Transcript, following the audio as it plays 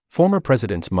Former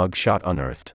President's Mug Shot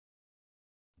Unearthed.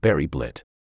 Barry Blitt.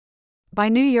 By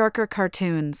New Yorker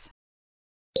Cartoons.